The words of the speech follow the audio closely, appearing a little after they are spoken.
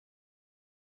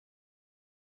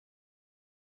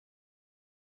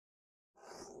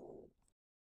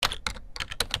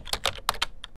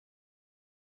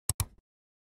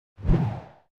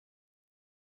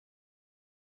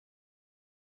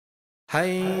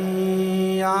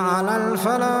حي على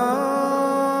الفلاح.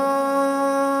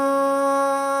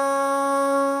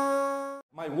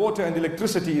 My water and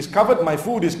electricity is covered, my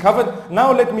food is covered.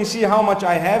 Now let me see how much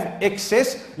I have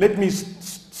excess. Let me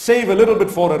save a little bit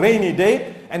for a rainy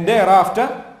day, and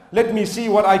thereafter let me see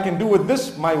what I can do with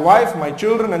this, my wife, my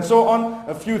children, and so on.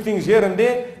 A few things here and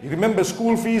there. You remember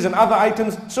school fees and other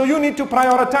items. So you need to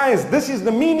prioritize. This is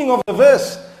the meaning of the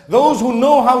verse. Those who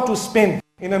know how to spend.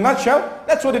 In a nutshell,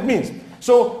 that's what it means.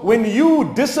 So when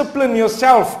you discipline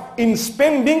yourself in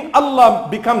spending, Allah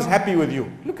becomes happy with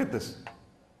you. Look at this.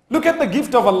 Look at the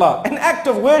gift of Allah. An act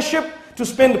of worship to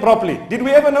spend properly. Did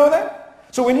we ever know that?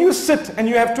 So when you sit and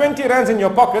you have 20 rands in your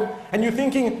pocket and you're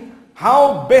thinking,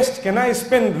 how best can I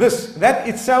spend this? That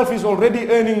itself is already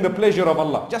earning the pleasure of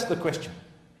Allah. Just the question.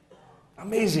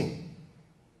 Amazing.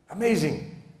 Amazing.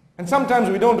 And sometimes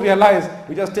we don't realize,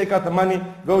 we just take out the money,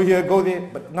 go here, go there.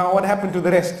 But now what happened to the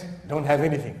rest? Don't have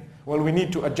anything. Well, we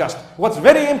need to adjust. What's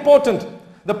very important,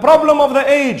 the problem of the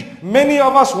age, many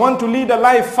of us want to lead a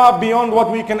life far beyond what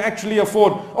we can actually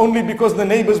afford, only because the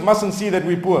neighbors mustn't see that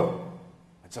we're poor.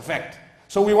 It's a fact.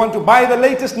 So we want to buy the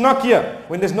latest Nokia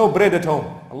when there's no bread at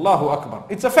home. Allahu Akbar.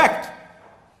 It's a fact.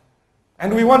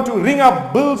 And we want to ring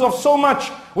up bills of so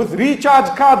much with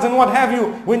recharge cards and what have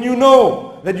you, when you know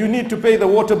that you need to pay the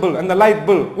water bill and the light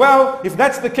bill. Well, if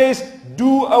that's the case,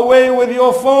 do away with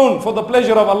your phone for the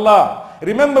pleasure of Allah.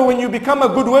 Remember, when you become a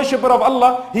good worshipper of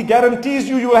Allah, He guarantees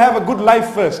you will have a good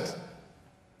life first.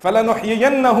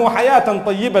 فَلَنُحْيِيَنَّهُ حَيَاةً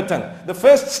طَيِّبَةً. The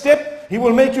first step, He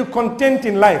will make you content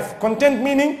in life. Content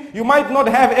meaning, you might not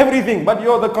have everything, but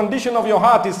the condition of your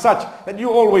heart is such that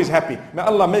you're always happy. May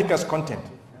Allah make us content.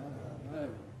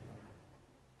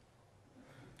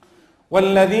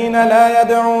 والذين لا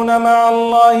يدعون مع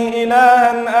الله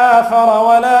إلها آخر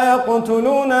ولا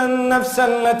يقتلون النفس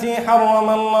التي حرم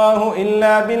الله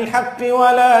إلا بالحق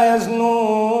ولا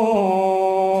يزنون.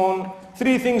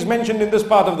 Three things mentioned in this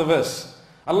part of the verse.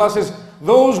 Allah says,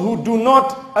 those who do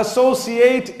not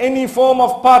associate any form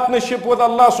of partnership with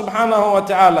Allah subhanahu wa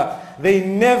ta'ala, they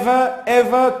never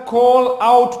ever call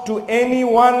out to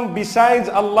anyone besides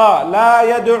Allah. لا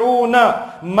يدعون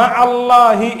مع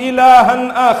الله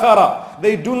إلها آخر.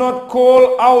 They do not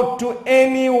call out to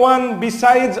anyone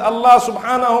besides Allah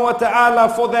subhanahu wa ta'ala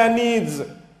for their needs.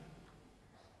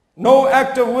 No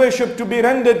act of worship to be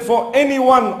rendered for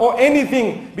anyone or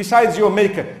anything besides your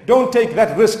Maker. Don't take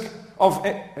that risk of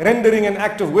rendering an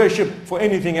act of worship for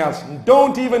anything else.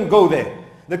 Don't even go there.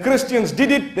 The Christians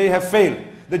did it, they have failed.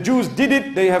 The Jews did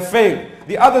it, they have failed.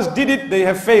 The others did it, they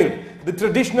have failed. The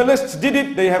traditionalists did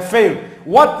it, they have failed.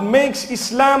 What makes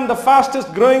Islam the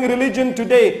fastest growing religion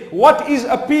today? What is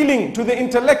appealing to the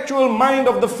intellectual mind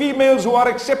of the females who are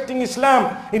accepting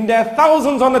Islam in their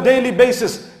thousands on a daily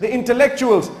basis? The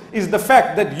intellectuals is the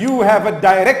fact that you have a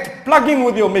direct plug-in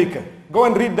with your Maker. Go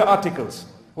and read the articles.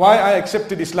 Why I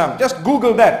accepted Islam. Just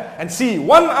Google that and see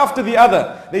one after the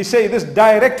other. They say this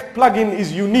direct plug-in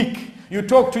is unique. You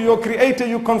talk to your Creator,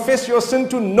 you confess your sin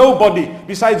to nobody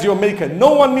besides your Maker.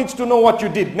 No one needs to know what you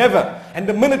did, never. And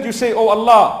the minute you say, oh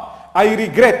Allah, I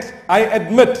regret, I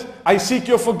admit, I seek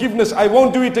your forgiveness, I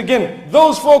won't do it again.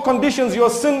 Those four conditions, your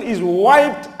sin is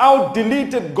wiped out,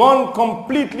 deleted, gone,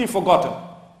 completely forgotten.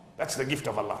 That's the gift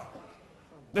of Allah.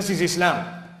 This is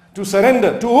Islam. To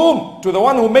surrender. To whom? To the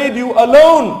one who made you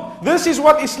alone. This is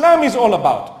what Islam is all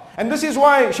about. And this is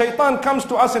why shaitan comes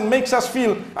to us and makes us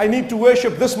feel, I need to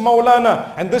worship this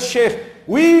Maulana and this Sheikh.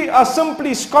 We are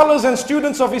simply scholars and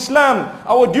students of Islam.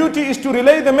 Our duty is to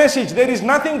relay the message. There is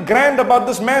nothing grand about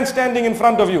this man standing in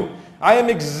front of you. I am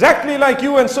exactly like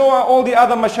you, and so are all the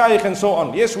other mashayikh and so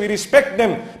on. Yes, we respect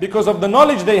them because of the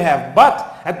knowledge they have.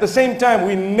 But at the same time,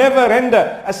 we never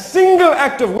render a single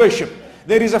act of worship.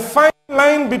 There is a fine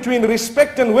line between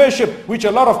respect and worship, which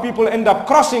a lot of people end up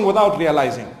crossing without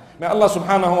realizing. May Allah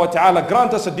subhanahu wa ta'ala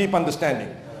grant us a deep understanding.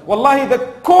 Wallahi, the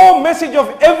core message of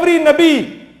every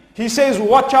Nabi, he says,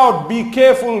 watch out, be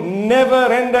careful, never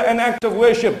render an act of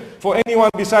worship for anyone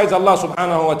besides Allah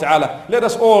subhanahu wa ta'ala. Let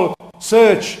us all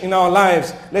search in our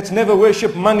lives. Let's never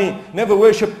worship money, never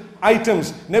worship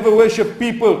items, never worship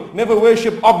people, never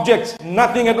worship objects,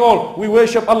 nothing at all. We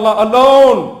worship Allah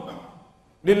alone.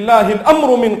 لِلَّهِ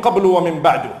الْأَمْرُ مِنْ قَبْلُ وَمِنْ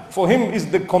بَعْدُ. For Him is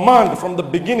the command from the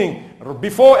beginning,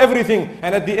 before everything,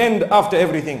 and at the end, after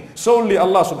everything. Solely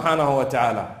Allah subhanahu wa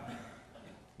ta'ala.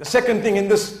 The second thing in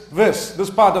this verse,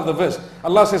 this part of the verse,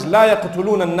 Allah says, لَا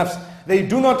يَقْتُلُونَ النَّفْسِ. They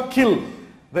do not kill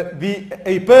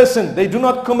a person. They do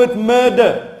not commit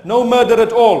murder. No murder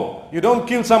at all. You don't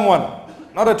kill someone.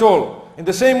 Not at all. In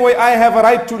the same way I have a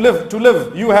right to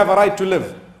live. You have a right to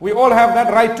live. We all have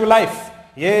that right to life.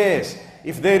 Yes.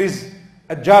 If there is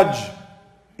a judge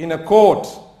in a court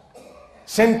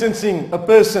sentencing a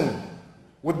person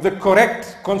with the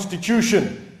correct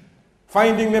constitution,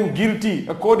 finding them guilty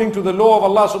according to the law of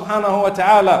Allah subhanahu wa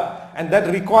ta'ala, and that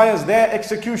requires their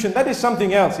execution, that is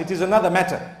something else. It is another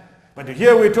matter. But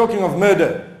here we're talking of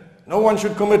murder. No one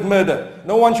should commit murder.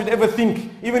 No one should ever think,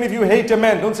 even if you hate a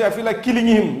man, don't say, I feel like killing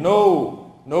him.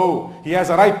 No, he has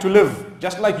a right to live,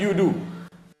 just like you do.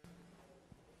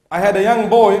 I had a young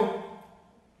boy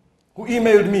who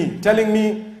emailed me, telling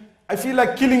me, I feel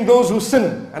like killing those who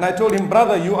sin. And I told him,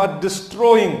 brother, you are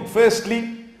destroying,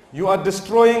 firstly, you are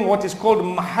destroying what is called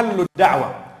mahallu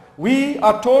da'wah. We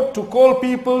are taught to call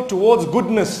people towards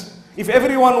goodness. If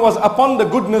everyone was upon the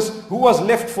goodness, who was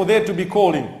left for there to be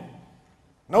calling?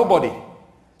 Nobody.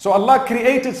 So Allah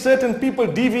created certain people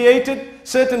deviated,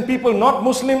 certain people not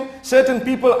Muslim, certain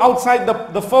people outside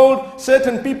the fold,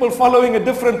 certain people following a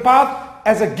different path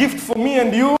as a gift for me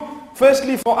and you.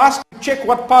 Firstly, for us to check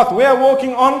what path we are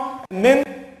walking on, and then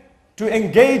to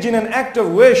engage in an act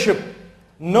of worship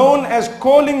known as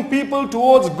calling people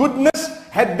towards goodness.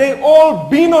 Had they all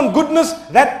been on goodness,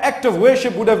 that act of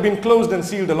worship would have been closed and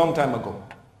sealed a long time ago.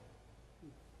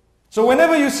 So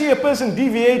whenever you see a person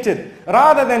deviated,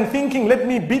 rather than thinking, let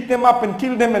me beat them up and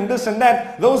kill them and this and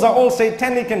that, those are all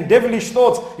satanic and devilish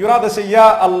thoughts. You rather say,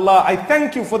 Ya Allah, I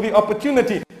thank you for the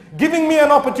opportunity, giving me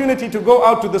an opportunity to go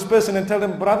out to this person and tell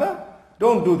them, brother,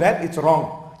 don't do that, it's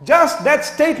wrong. Just that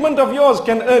statement of yours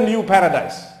can earn you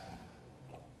paradise.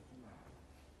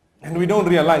 And we don't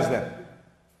realize that.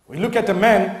 We look at a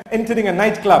man entering a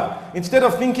nightclub. Instead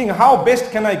of thinking, how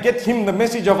best can I get him the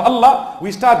message of Allah,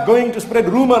 we start going to spread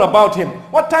rumor about him.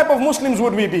 What type of Muslims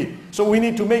would we be? So we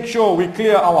need to make sure we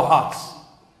clear our hearts.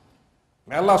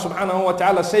 May Allah subhanahu wa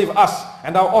ta'ala save us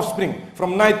and our offspring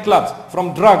from nightclubs,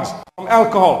 from drugs, from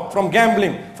alcohol, from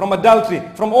gambling, from adultery,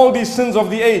 from all these sins of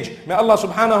the age. May Allah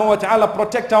subhanahu wa ta'ala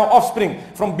protect our offspring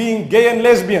from being gay and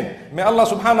lesbian. May Allah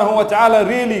subhanahu wa ta'ala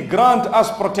really grant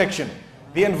us protection.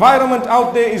 The environment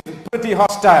out there is pretty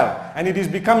hostile, and it is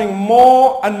becoming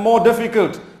more and more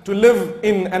difficult to live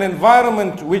in an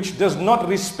environment which does not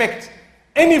respect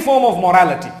any form of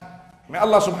morality. May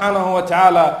Allah subhanahu wa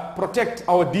ta'ala protect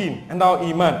our deen and our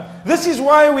iman. This is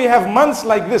why we have months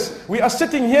like this. We are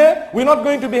sitting here, we're not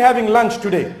going to be having lunch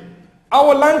today.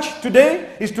 Our lunch today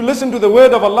is to listen to the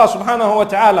word of Allah subhanahu wa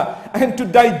ta'ala and to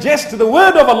digest the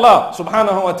word of Allah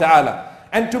subhanahu wa ta'ala,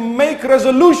 and to make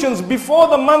resolutions before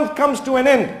the month comes to an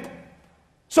end,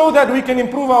 so that we can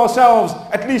improve ourselves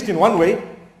at least in one way.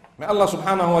 May Allah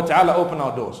subhanahu wa ta'ala open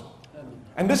our doors.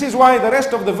 And this is why the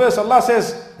rest of the verse Allah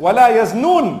says, وَلَا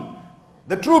يَزْنُونَ.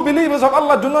 The true believers of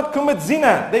Allah do not commit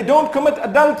zina. They don't commit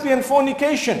adultery and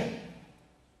fornication.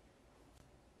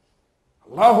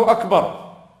 Allahu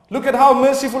Akbar. Look at how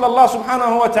merciful Allah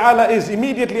subhanahu wa ta'ala is.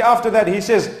 Immediately after that he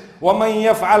says, وَمَنْ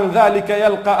يَفْعَلْ ذَلِكَ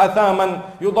يَلْقَ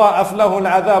أَثَامًا يُضَاعَفْ لَهُ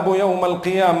الْعَذَابُ يَوْمَ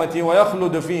الْقِيَامَةِ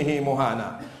وَيَخْلُدْ فِيهِ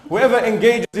مُهَانًا. Whoever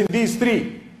engages in these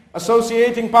three,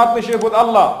 associating partnership with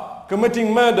Allah,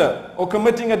 committing murder or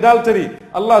committing adultery,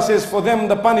 Allah says for them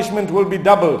the punishment will be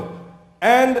doubled,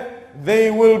 and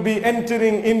they will be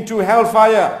entering into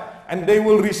hellfire, and they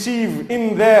will receive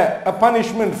in there a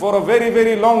punishment for a very,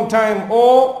 very long time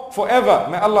or forever.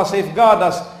 May Allah safeguard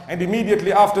us. And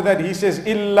immediately after that he says,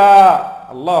 Illa.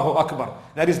 Allahu Akbar.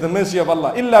 That is the mercy of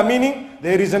Allah. Illa meaning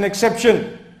there is an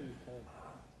exception.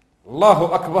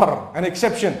 Allahu Akbar. An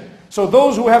exception. So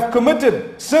those who have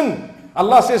committed sin,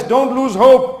 Allah says, don't lose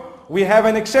hope. We have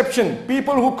an exception.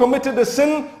 People who committed a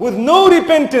sin with no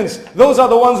repentance, those are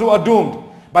the ones who are doomed.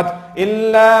 But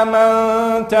إِلَّا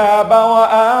مَنْ تَابَ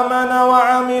وَآمَنَ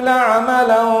وَعَمِلَ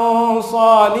عَمَلًا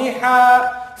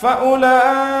صَالِحًا فَأُولَئِكَ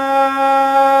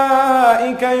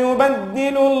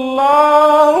يُبَدِّلُ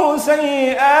اللَّهُ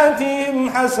سَيِّئَاتِهِمْ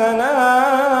حَسَنَاتٍ.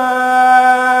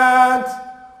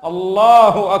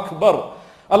 Allahu Akbar.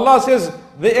 Allah says,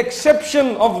 the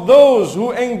exception of those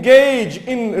who engage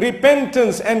in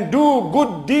repentance and do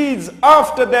good deeds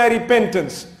after their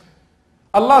repentance.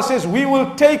 Allah says, we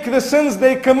will take the sins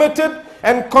they committed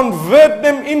and convert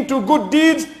them into good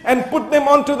deeds and put them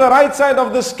onto the right side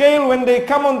of the scale. When they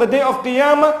come on the day of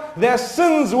Qiyamah, their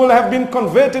sins will have been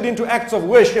converted into acts of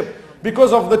worship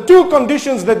because of the two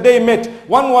conditions that they met.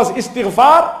 One was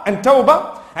istighfar and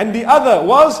tawbah, and the other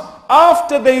was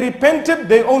after they repented,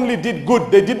 they only did good.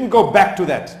 They didn't go back to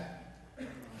that.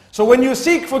 So when you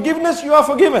seek forgiveness, you are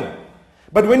forgiven.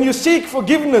 But when you seek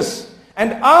forgiveness,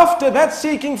 and after that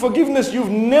seeking forgiveness, you've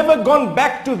never gone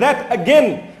back to that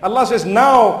again, Allah says,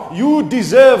 now you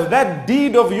deserve that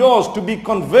deed of yours to be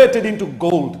converted into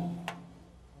gold.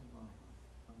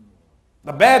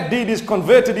 The bad deed is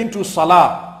converted into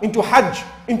salah, into hajj,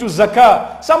 into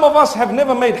zakah. Some of us have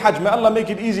never made hajj. May Allah make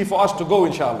it easy for us to go,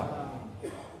 inshallah.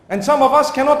 And some of us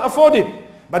cannot afford it.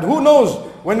 But who knows,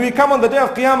 when we come on the day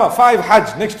of Qiyamah, 5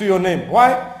 Hajj next to your name.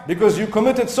 Why? Because you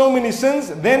committed so many sins,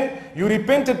 then you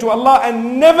repented to Allah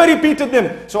and never repeated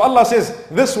them. So Allah says,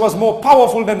 this was more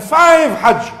powerful than 5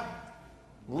 Hajj.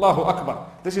 Allahu Akbar.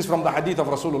 This is from the hadith of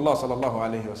Rasulullah sallallahu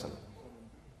alayhi wa sallam.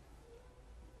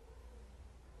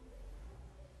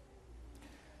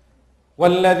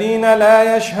 والذين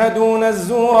لا يشهدون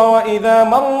الزور وإذا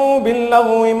مروا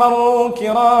باللغو مروا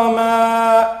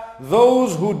كراما.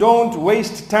 Those who don't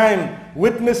waste time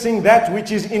witnessing that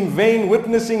which is in vain,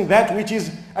 witnessing that which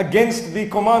is against the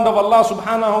command of Allah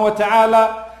subhanahu wa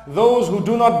ta'ala, those who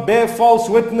do not bear false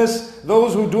witness,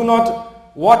 those who do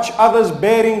not watch others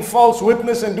bearing false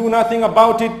witness and do nothing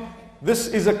about it. This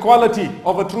is a quality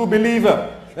of a true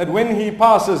believer, that when he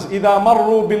passes, إِذَا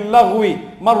مَرُّوا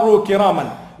بِاللَّغْوِ مَرُّوا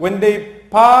كِرَامًا, when they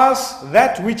pass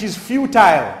that which is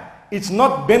futile, it's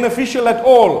not beneficial at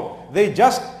all, they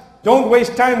just don't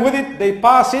waste time with it, they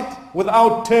pass it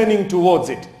without turning towards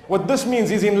it. What this means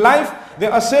is, in life,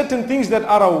 there are certain things that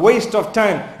are a waste of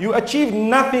time. You achieve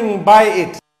nothing by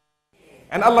it.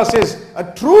 And Allah says, a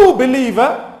true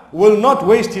believer will not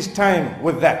waste his time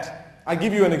with that. I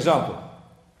give you an example.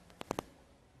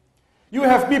 You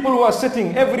have people who are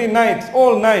sitting every night,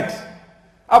 all night,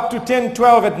 up to 10,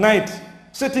 12 at night,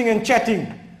 sitting and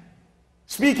chatting,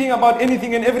 speaking about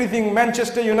anything and everything,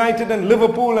 Manchester United and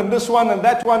Liverpool and this one and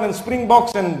that one and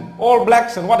Springboks and All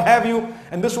Blacks and what have you,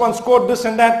 and this one scored this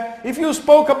and that. If you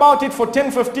spoke about it for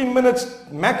 10, 15 minutes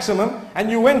maximum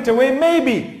and you went away,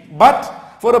 maybe. But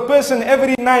for a person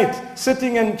every night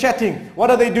sitting and chatting, what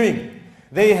are they doing?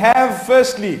 They have,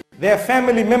 firstly, their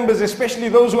family members, especially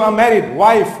those who are married,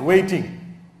 wife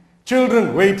waiting,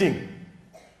 children waiting,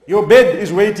 your bed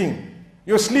is waiting,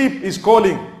 your sleep is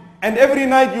calling. And every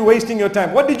night you're wasting your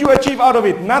time. What did you achieve out of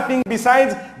it? Nothing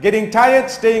besides getting tired,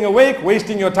 staying awake,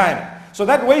 wasting your time. So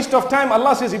that waste of time,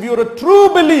 Allah says, if you're a true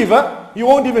believer, you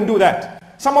won't even do that.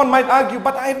 Someone might argue,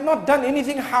 but I have not done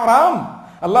anything haram.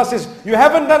 Allah says, you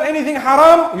haven't done anything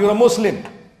haram, you're a Muslim.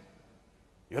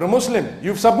 You're a Muslim.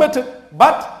 You've submitted.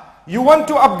 But you want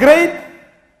to upgrade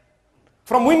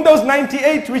from Windows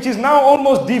 98, which is now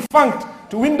almost defunct,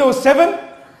 to Windows 7,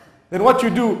 then what you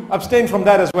do, abstain from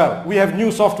that as well. We have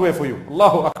new software for you.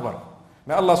 Allahu Akbar.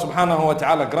 May Allah subhanahu wa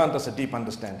ta'ala grant us a deep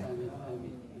understanding.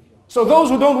 So those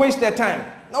who don't waste their time,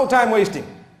 no time wasting.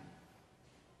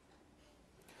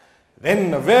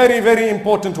 Then a very, very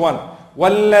important one.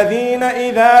 وَالَّذِينَ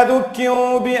إِذَا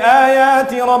ذُكِّرُوا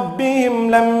بِآيَاتِ رَبِّهِمْ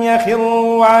لَمْ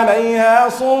يَخِرُّوا عَلَيْهَا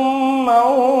صُمًّا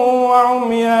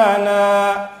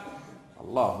وَعُمْيَانًا.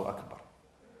 Allahu Akbar.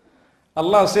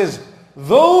 Allah says,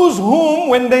 those whom,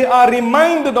 when they are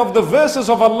reminded of the verses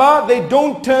of Allah, they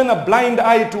don't turn a blind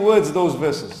eye towards those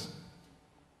verses.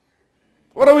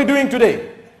 What are we doing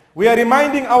today? We are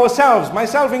reminding ourselves,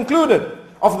 myself included,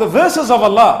 of the verses of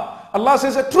Allah. Allah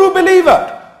says, a true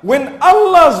believer, when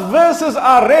Allah's verses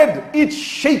are read, it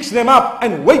shakes them up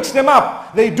and wakes them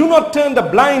up. They do not turn the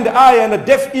blind eye and a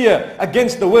deaf ear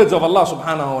against the words of Allah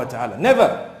subhanahu wa ta'ala.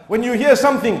 Never. When you hear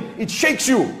something, it shakes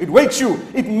you, it wakes you,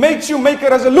 it makes you make a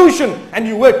resolution and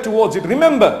you work towards it.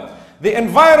 Remember, the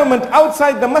environment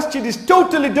outside the masjid is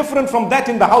totally different from that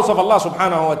in the house of Allah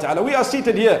subhanahu wa ta'ala. We are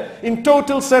seated here in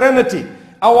total serenity.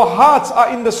 Our hearts are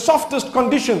in the softest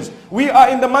conditions. We are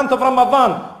in the month of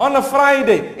Ramadan, on a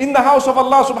Friday, in the house of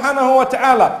Allah subhanahu wa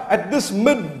ta'ala, at this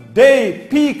midday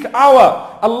peak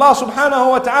hour. Allah subhanahu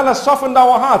wa ta'ala softened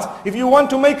our hearts. If you want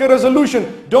to make a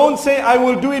resolution, don't say I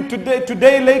will do it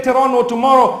today, later on or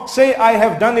tomorrow. Say I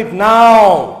have done it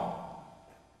now.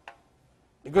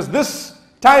 Because this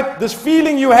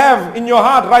feeling you have in your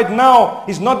heart right now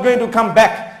is not going to come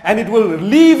back. And it will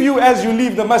leave you as you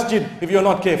leave the masjid if you're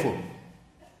not careful.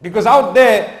 Because out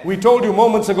there, we told you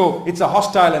moments ago, it's a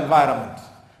hostile environment.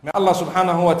 May Allah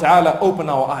subhanahu wa ta'ala open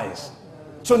our eyes.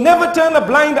 So never turn a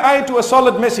blind eye to a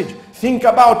solid message. Think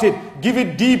about it. Give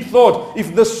it deep thought.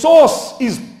 If the source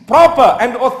is proper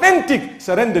and authentic,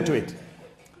 surrender to it.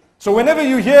 So whenever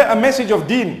you hear a message of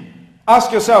deen,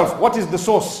 ask yourself, what is the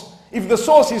source? If the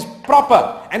source is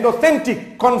proper and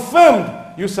authentic,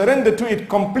 confirmed, you surrender to it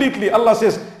completely. Allah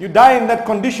says, you die in that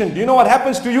condition. Do you know what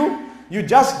happens to you? You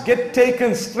just get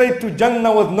taken straight to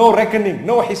Jannah with no reckoning,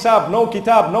 no hisab, no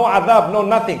kitab, no adhab, no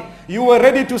nothing. You were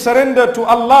ready to surrender to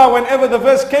Allah whenever the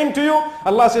verse came to you.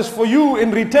 Allah says, for you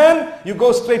in return, you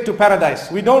go straight to paradise.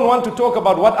 We don't want to talk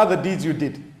about what other deeds you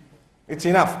did. It's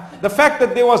enough. The fact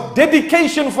that there was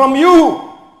dedication from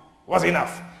you was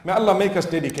enough. May Allah make us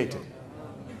dedicated.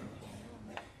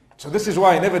 So this is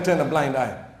why never turn a blind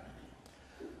eye.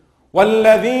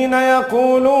 والذين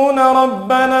يقولون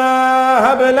ربنا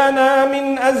هب لنا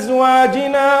من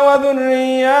أزواجنا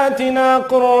وذرياتنا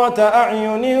قرة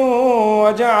أعين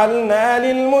وجعلنا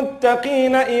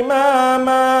للمتقين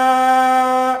إماما.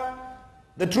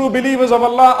 The true believers of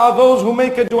Allah are those who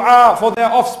make a dua for their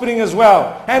offspring as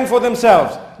well and for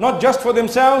themselves. Not just for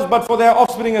themselves but for their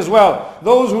offspring as well.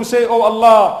 Those who say, "Oh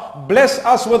Allah, bless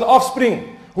us with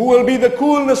offspring who will be the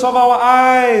coolness of our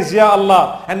eyes, Ya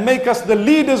Allah, and make us the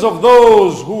leaders of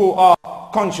those who are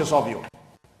conscious of you."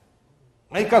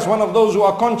 Make us one of those who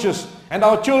are conscious, and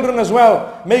our children as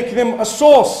well. Make them a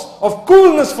source of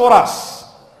coolness for us.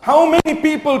 How many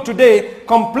people today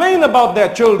complain about their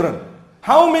children?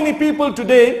 How many people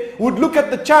today would look at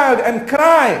the child and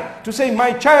cry to say,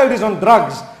 "My child is on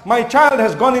drugs. My child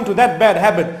has gone into that bad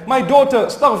habit. My daughter,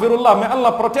 astaghfirullah, may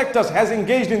Allah protect us, has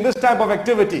engaged in this type of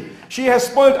activity. She has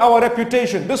spoiled our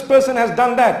reputation. This person has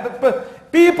done that."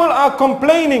 People are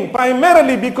complaining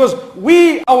primarily because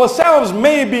we ourselves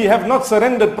maybe have not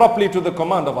surrendered properly to the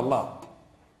command of Allah.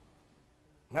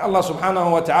 May Allah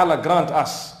subhanahu wa ta'ala grant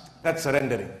us that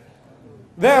surrendering.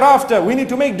 Thereafter, we need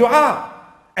to make dua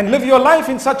and live your life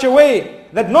in such a way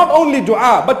that not only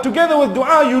dua, but together with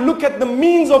dua, you look at the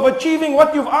means of achieving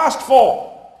what you've asked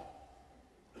for.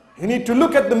 You need to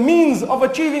look at the means of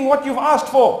achieving what you've asked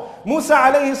for. Musa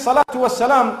alayhi salatu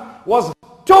wasalam was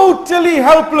totally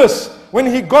helpless when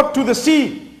he got to the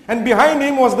sea, and behind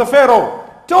him was the Pharaoh.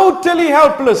 Totally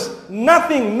helpless.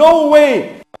 Nothing, no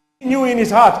way. He knew in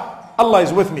his heart, Allah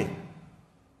is with me.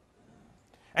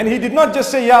 And he did not just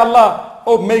say, "Ya Allah,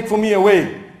 oh, make for me a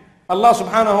way." Allah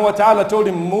subhanahu wa ta'ala told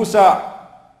him, "Musa,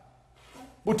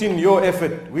 put in your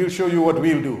effort. We'll show you what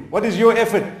we'll do." What is your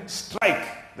effort? Strike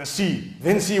the sea,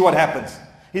 then see what happens.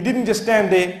 He didn't just stand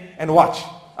there and watch.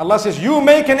 Allah says, "You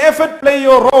make an effort, play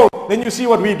your role, then you see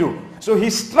what we do." So he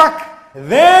struck,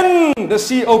 then the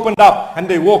sea opened up and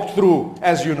they walked through,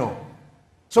 as you know.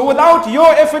 So without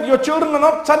your effort, your children are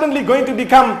not suddenly going to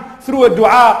become, through a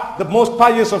dua, the most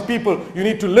pious of people. You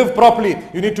need to live properly.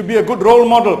 You need to be a good role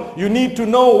model. You need to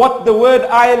know what the word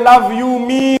 "I love you"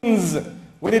 means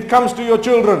when it comes to your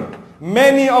children.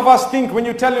 Many of us think when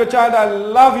you tell your child, "I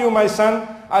love you, my son,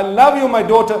 I love you, my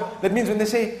daughter," that means when they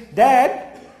say, "Dad,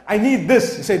 I need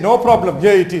this," you say, "No problem,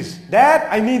 here it is." "Dad,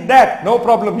 I need that." "No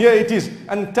problem, here it is."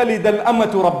 And talid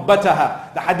al-amatu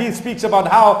rabbataha. The hadith speaks about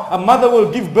how a mother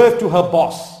will give birth to her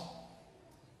boss.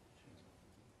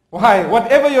 Why?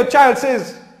 Whatever your child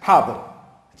says, "Hadr,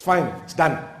 it's fine, it's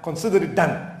done, consider it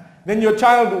done." Then your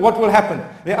child, what will happen?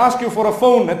 They ask you for a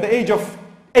phone at the age of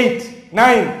 8,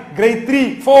 9, grade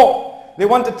 3, 4. They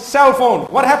want a cell phone.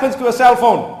 What happens to a cell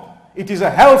phone? It is a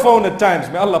hell phone at times.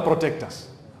 May Allah protect us.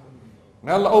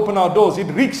 May Allah open our doors. It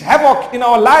wreaks havoc in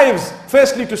our lives.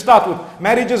 Firstly, to start with,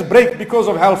 marriages break because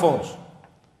of hell phones.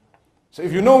 So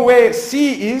if you know where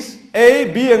C is, A,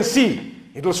 B and C,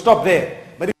 it will stop there.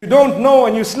 But if you don't know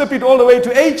and you slip it all the way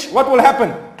to H, what will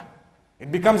happen?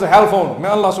 It becomes a hell phone. May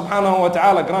Allah subhanahu wa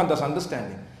ta'ala grant us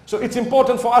understanding. So it's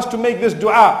important for us to make this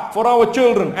dua for our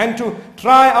children and to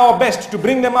try our best to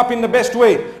bring them up in the best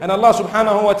way. And Allah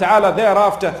subhanahu wa ta'ala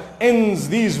thereafter ends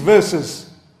these verses.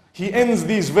 He ends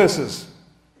these verses.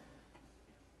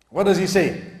 What does he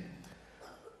say?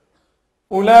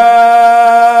 أولئك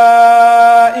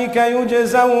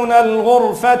يجزون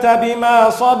الغرفة بما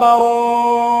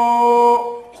صبروا.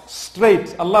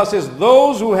 Straight, Allah says,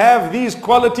 those who have these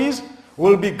qualities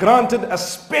will be granted a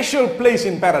special place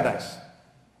in paradise.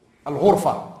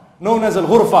 Al-Ghurfa, known as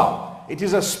Al-Ghurfa. It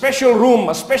is a special room,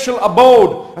 a special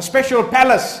abode, a special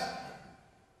palace.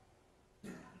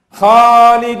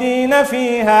 خالدين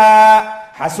فيها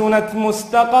حسنت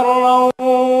مستقرا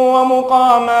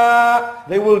ومقاما.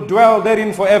 They will dwell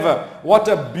therein forever. What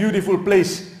a beautiful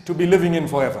place to be living in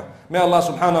forever. May Allah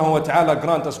subhanahu wa ta'ala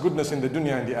grant us goodness in the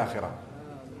dunya and the akhirah.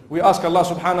 We ask Allah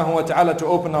subhanahu wa ta'ala to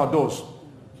open our doors.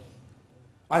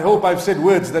 I hope I've said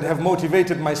words that have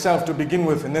motivated myself to begin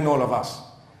with, and then all of us.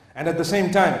 And at the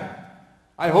same time,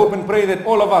 I hope and pray that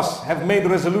all of us have made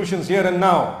resolutions here and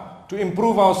now to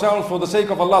improve ourselves for the sake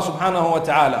of Allah subhanahu wa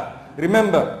ta'ala.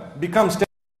 Remember, become steadfast.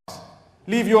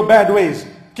 Leave your bad ways.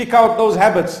 Kick out those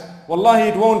habits. Wallahi,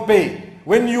 it won't pay.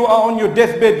 When you are on your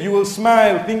deathbed, you will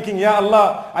smile thinking, Ya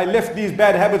Allah, I left these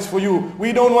bad habits for you.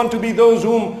 We don't want to be those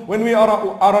whom, when we are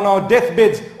on our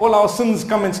deathbeds, all our sins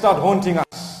come and start haunting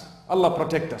us. Allah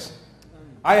protect us.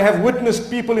 I have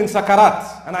witnessed people in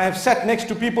Sakarat, and I have sat next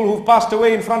to people who've passed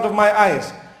away in front of my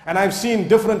eyes, and I've seen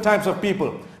different types of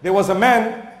people. There was a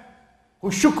man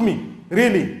who shook me,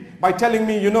 really, by telling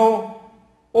me, you know,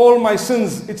 all my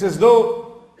sins, it's as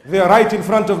though they're right in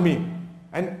front of me.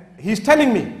 And he's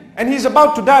telling me, and he's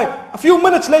about to die. A few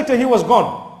minutes later, he was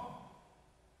gone.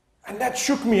 And that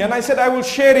shook me, and I said I will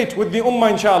share it with the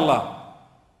ummah inshallah.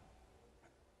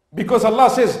 Because Allah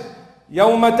says,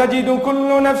 يوم تجد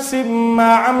كل نفس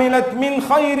ما عملت من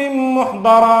خير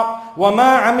محضرا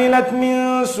وما عملت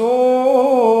من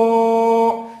سوء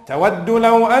تود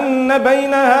لو أن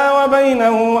بينها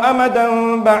وبينه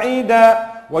أمدا بعيدا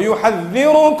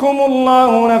ويحذركم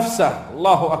الله نفسه.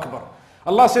 Allahu Akbar.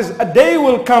 Allah says a day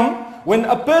will come when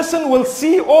a person will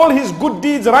see all his good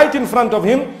deeds right in front of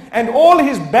him and all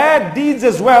his bad deeds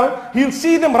as well. He'll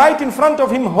see them right in front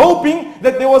of him, hoping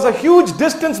that there was a huge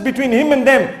distance between him and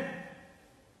them.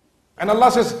 And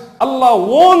Allah says, Allah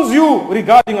warns you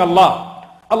regarding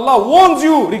Allah. Allah warns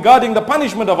you regarding the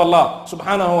punishment of Allah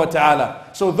subhanahu wa ta'ala.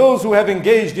 So those who have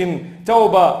engaged in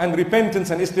tawbah and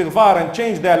repentance and istighfar and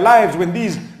changed their lives when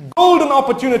these golden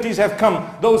opportunities have come,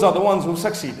 those are the ones who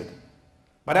succeeded.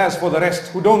 But as for the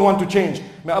rest who don't want to change,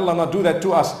 may Allah not do that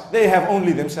to us. They have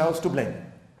only themselves to blame.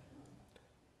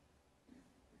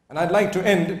 And I'd like to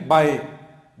end by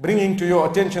bringing to your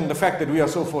attention the fact that we are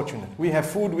so fortunate. We have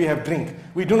food, we have drink.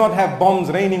 We do not have bombs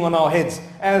raining on our heads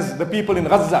as the people in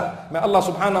Gaza. May Allah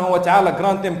subhanahu wa ta'ala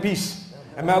grant them peace.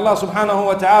 And may Allah subhanahu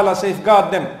wa ta'ala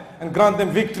safeguard them and grant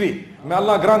them victory. May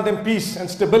Allah grant them peace and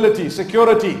stability,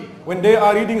 security. When they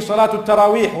are reading Salatul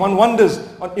Taraweeh, one wonders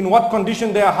in what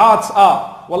condition their hearts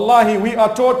are. Wallahi, we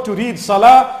are taught to read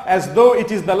Salah as though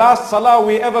it is the last Salah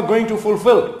we ever going to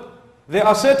fulfill. There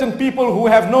are certain people who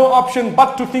have no option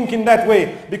but to think in that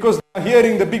way because they are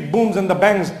hearing the big booms and the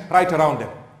bangs right around them.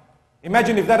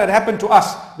 Imagine if that had happened to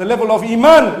us, the level of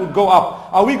Iman would go up.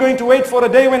 Are we going to wait for a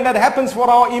day when that happens for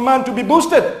our Iman to be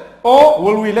boosted? Or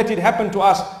will we let it happen to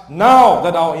us now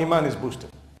that our Iman is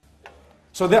boosted?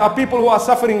 So there are people who are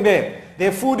suffering there.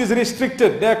 Their food is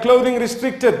restricted, their clothing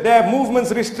restricted, their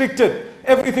movements restricted,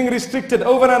 everything restricted.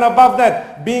 Over and above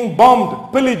that, being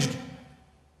bombed, pillaged,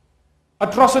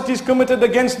 atrocities committed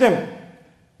against them.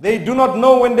 They do not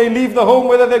know when they leave the home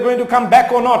whether they're going to come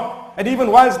back or not. And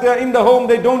even whilst they're in the home,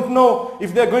 they don't know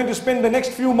if they're going to spend the next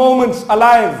few moments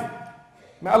alive.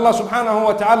 May Allah subhanahu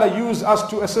wa ta'ala use us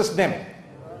to assist them.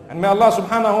 And may Allah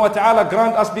subhanahu wa ta'ala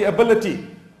grant us the ability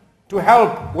to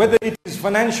help, whether it is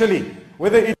financially,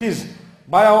 whether it is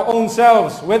by our own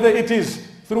selves, whether it is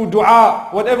through dua,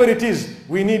 whatever it is,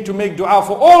 we need to make dua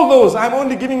for all those. I'm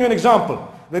only giving you an example.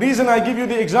 The reason I give you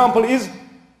the example is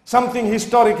something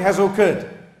historic has occurred.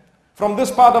 From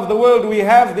this part of the world, we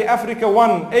have the Africa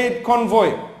 1 aid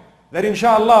convoy that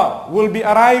inshallah will be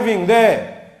arriving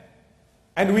there.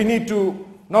 And we need to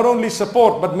not only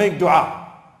support but make dua.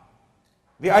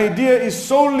 The idea is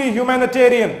solely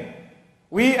humanitarian.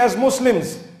 We as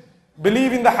Muslims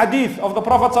believe in the hadith of the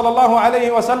Prophet sallallahu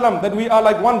alaihi wasallam that we are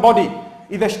like one body.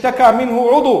 إِذَا اشْتَكَى مِنْهُ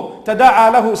عُضُو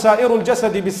تَدَاعَى لَهُ سَائِرُ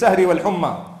الْجَسَدِ بِالسَّهْرِ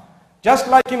وَالْحُمَّةِ. Just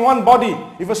like in one body,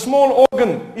 if a small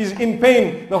organ is in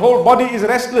pain, the whole body is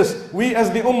restless. We as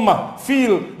the ummah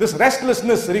feel this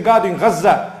restlessness regarding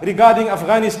Gaza, regarding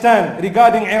Afghanistan,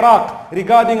 regarding Iraq,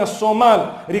 regarding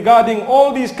Somal, regarding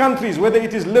all these countries, whether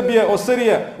it is Libya or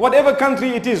Syria, whatever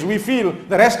country it is, we feel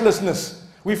the restlessness.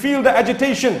 We feel the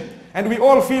agitation, and we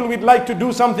all feel we'd like to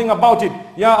do something about it.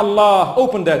 Ya Allah,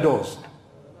 open their doors.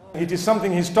 It is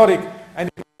something historic, and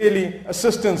really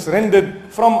assistance rendered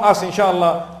from us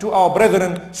inshallah to our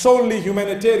brethren, solely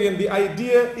humanitarian. The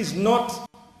idea is not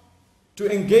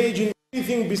to engage in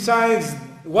anything besides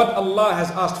what Allah has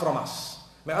asked from us.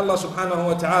 May Allah subhanahu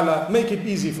wa ta'ala make it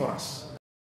easy for us.